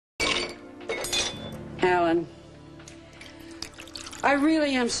Alan, I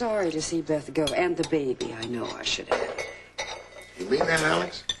really am sorry to see Beth go, and the baby. I know I should have. You mean that,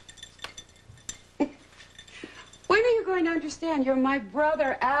 Alex? When are you going to understand? You're my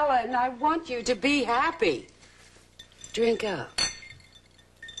brother, Alan. I want you to be happy. Drink up.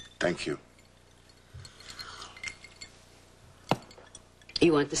 Thank you.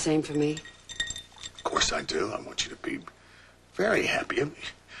 You want the same for me? Of course I do. I want you to be very happy.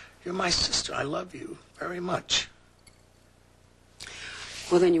 You're my sister. I love you very much.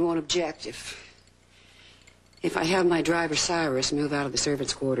 Well, then you won't object if I have my driver, Cyrus, move out of the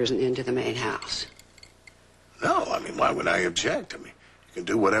servants' quarters and into the main house. No, I mean, why would I object? I mean, you can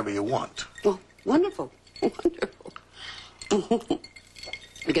do whatever you want. Well, wonderful. Wonderful.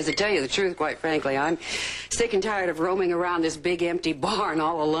 Because to tell you the truth, quite frankly, I'm sick and tired of roaming around this big empty barn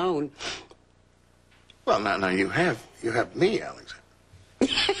all alone. Well, now you have me, Alexandra.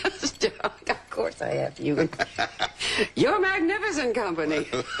 Yes, of course I have you. You're magnificent company.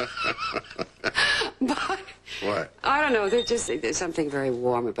 But what? I don't know. There's something very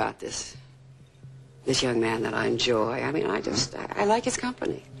warm about this young man that I enjoy. I mean, I like his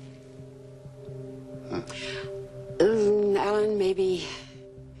company. Alan, maybe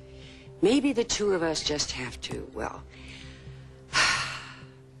the two of us just have to, well,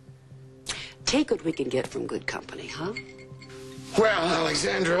 take what we can get from good company, huh? Well,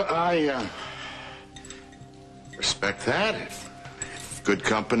 Alexandra, I respect that. If good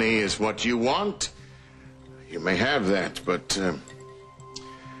company is what you want, you may have that, but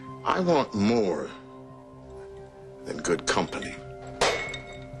I want more than good company.